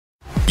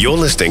You're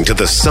listening to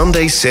the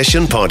Sunday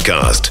Session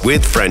podcast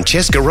with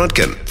Francesca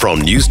Rudkin from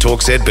News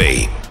Talk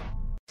ZB.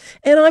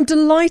 And I'm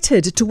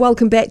delighted to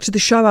welcome back to the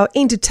show our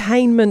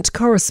entertainment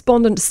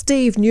correspondent,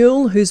 Steve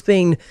Newall, who's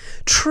been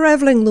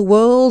travelling the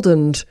world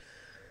and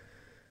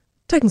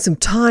taking some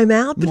time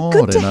out. But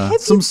good to have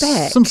you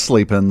back. Some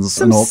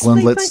sleep-ins in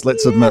Auckland.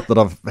 Let's admit that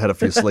I've had a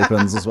few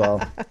sleep-ins as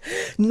well.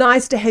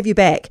 Nice to have you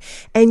back.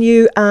 And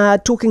you are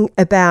talking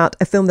about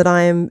a film that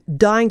I am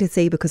dying to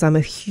see because I'm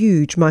a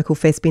huge Michael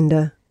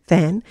Fassbender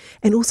fan.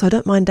 And also I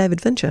don't mind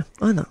David Fincher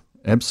either.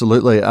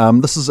 Absolutely.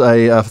 This is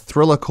a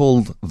thriller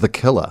called The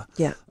Killer.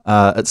 Yeah.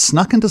 It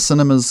snuck into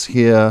cinemas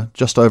here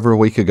just over a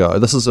week ago.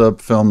 This is a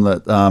film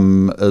that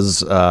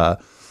is a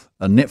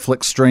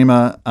Netflix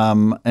streamer,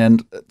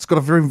 and it's got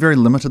a very, very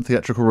limited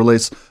theatrical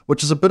release,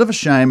 which is a bit of a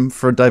shame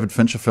for a David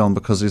Fincher film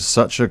because he's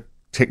such a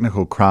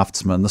technical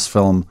craftsman. This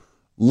film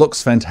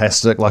looks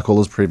fantastic, like all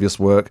his previous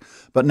work.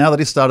 But now that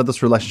he started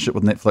this relationship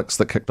with Netflix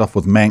that kicked off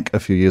with Mank a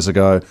few years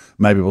ago,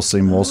 maybe we'll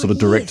see more sort of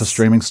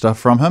direct-to-streaming stuff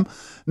from him.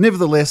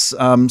 Nevertheless,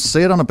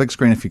 see it on a big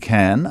screen if you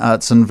can.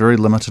 It's in very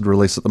limited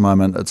release at the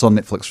moment. It's on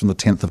Netflix from the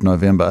 10th of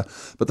November.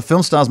 But the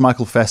film stars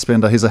Michael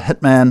Fassbender. He's a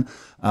hitman.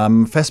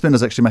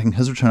 Fassbender's actually making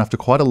his return after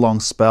quite a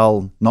long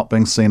spell not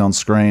being seen on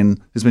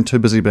screen. He's been too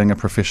busy being a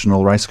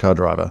professional race car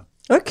driver.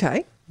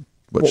 Okay.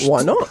 Well,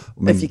 why not,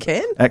 if you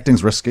can?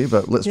 Acting's risky,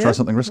 but let's try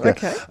something riskier.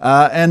 Okay.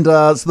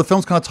 So the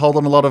film's kind of told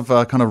on a lot of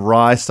kind of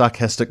wry,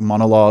 sarcastic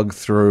monologue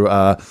through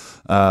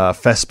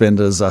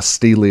Fassbender's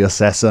steely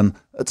assassin.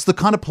 It's the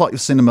kind of plot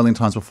you've seen a million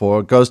times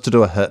before. It goes to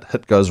do a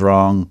hit goes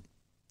wrong,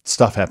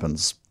 stuff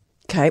happens.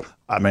 Okay.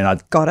 I mean, I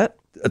got it.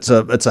 It's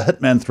a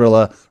hitman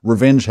thriller.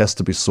 Revenge has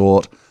to be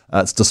sought.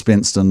 It's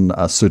dispensed in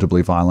a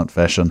suitably violent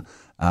fashion.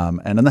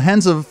 And in the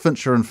hands of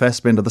Fincher and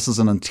Fassbender, this is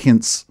an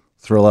intense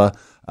thriller.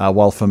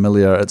 While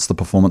familiar, it's the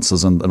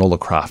performances and all the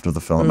craft of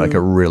the film that make it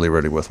really,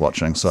 really worth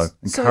watching. So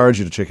encourage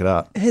you to check it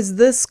out. Has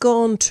this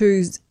gone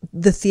to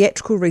the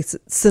theatrical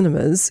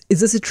cinemas? Is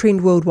this a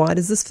trend worldwide?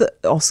 Is this for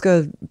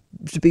Oscar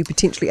to be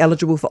potentially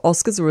eligible for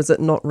Oscars, or is it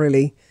not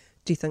really?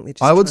 Do you think they're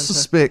just I would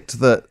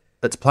suspect that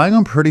it's playing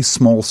on pretty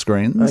small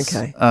screens.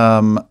 Okay.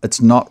 It's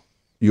not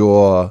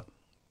your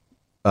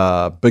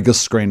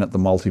biggest screen at the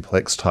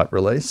multiplex type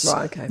release.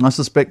 Right, okay. And I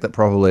suspect that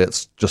probably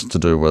it's just to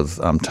do with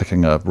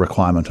ticking a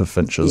requirement of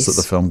Fincher's that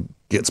the film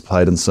gets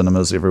played in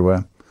cinemas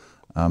everywhere.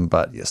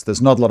 But yes,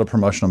 there's not a lot of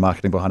promotional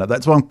marketing behind it.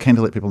 That's why I'm keen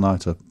to let people know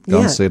to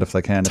go and see it if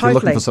they can. Totally. If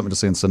you're looking for something to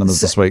see in cinemas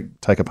this week,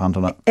 take a punt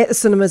on it. At the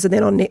cinemas and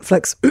then on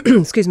Netflix,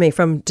 excuse me,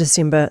 from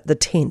December the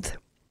 10th.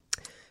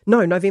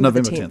 No, November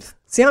the 10th.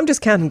 See, I'm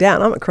just counting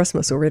down. I'm at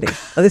Christmas already.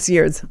 This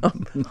year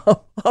I'm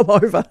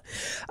over.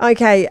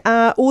 Okay.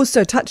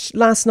 Also,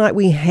 last night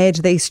we had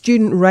the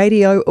Student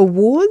Radio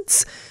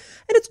Awards.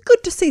 And it's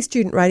good to see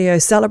student radio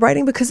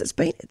celebrating because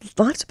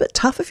life's a bit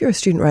tough if you're a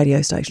student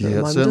radio station at the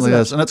moment, it certainly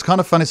is. And it's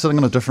kind of funny sitting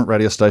on a different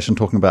radio station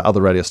talking about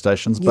other radio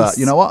stations, but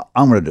you know what?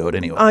 I'm going to do it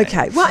anyway.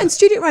 Okay. Well, and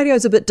student radio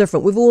is a bit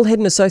different. We've all had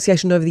an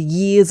association over the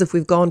years if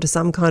we've gone to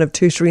some kind of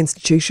tertiary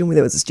institution where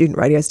there was a student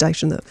radio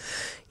station that,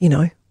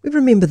 we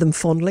remember them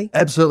fondly.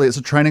 Absolutely. It's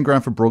a training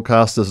ground for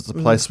broadcasters. It's a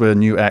place where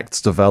new acts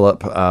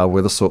develop,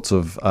 where the sorts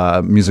of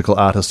musical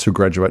artists who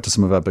graduate to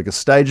some of our biggest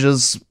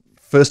stages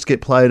first get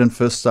played and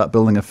first start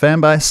building a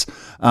fan base.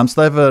 So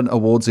they have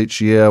awards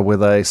each year where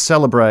they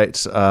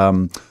celebrate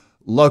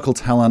local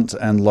talent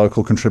and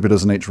local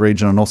contributors in each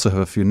region and also have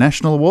a few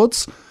national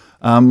awards.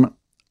 I'm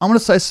going to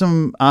say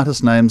some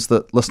artist names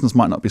that listeners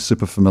might not be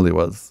super familiar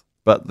with.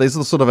 But these are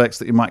the sort of acts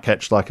that you might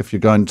catch, like if you're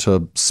going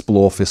to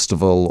Splore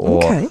Festival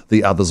or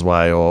The Others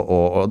Way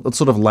or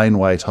sort of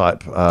laneway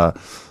type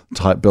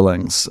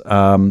billings.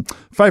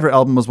 Favourite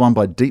album was one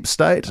by Deep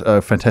State,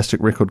 a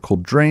fantastic record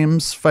called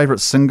Dreams.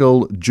 Favourite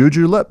single,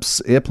 Juju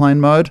Lips,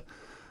 Airplane Mode.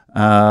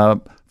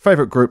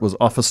 Favourite group was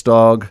Office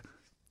Dog.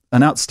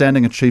 An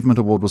Outstanding Achievement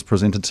Award was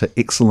presented to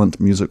excellent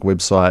music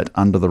website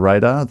Under the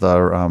Radar.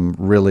 They're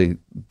really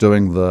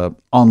doing the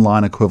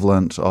online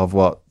equivalent of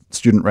what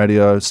student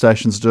radio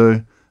stations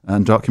do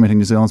and documenting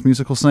New Zealand's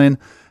musical scene.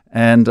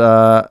 And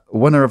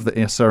winner of the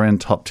SRN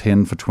Top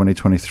 10 for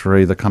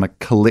 2023, the kind of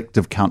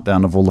collective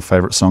countdown of all the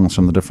favourite songs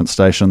from the different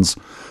stations,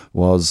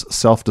 was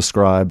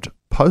self-described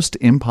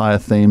post-Empire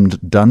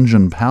themed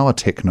dungeon power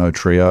techno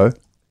trio,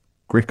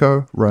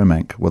 Greco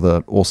Romank, with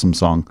an awesome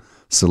song,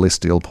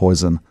 Celestial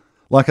Poison.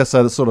 Like I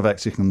say, the sort of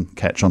acts you can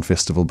catch on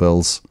festival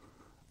bills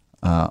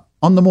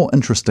on the more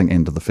interesting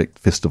end of the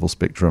festival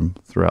spectrum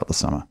throughout the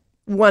summer.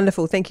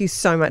 Wonderful. Thank you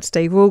so much,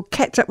 Steve. We'll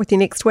catch up with you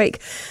next week.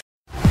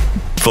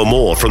 For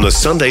more from the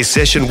Sunday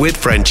Session with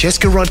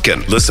Francesca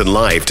Rudkin, listen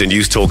live to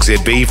News Talk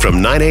ZB from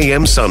 9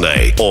 a.m.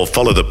 Sunday or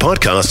follow the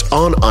podcast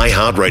on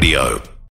iHeartRadio.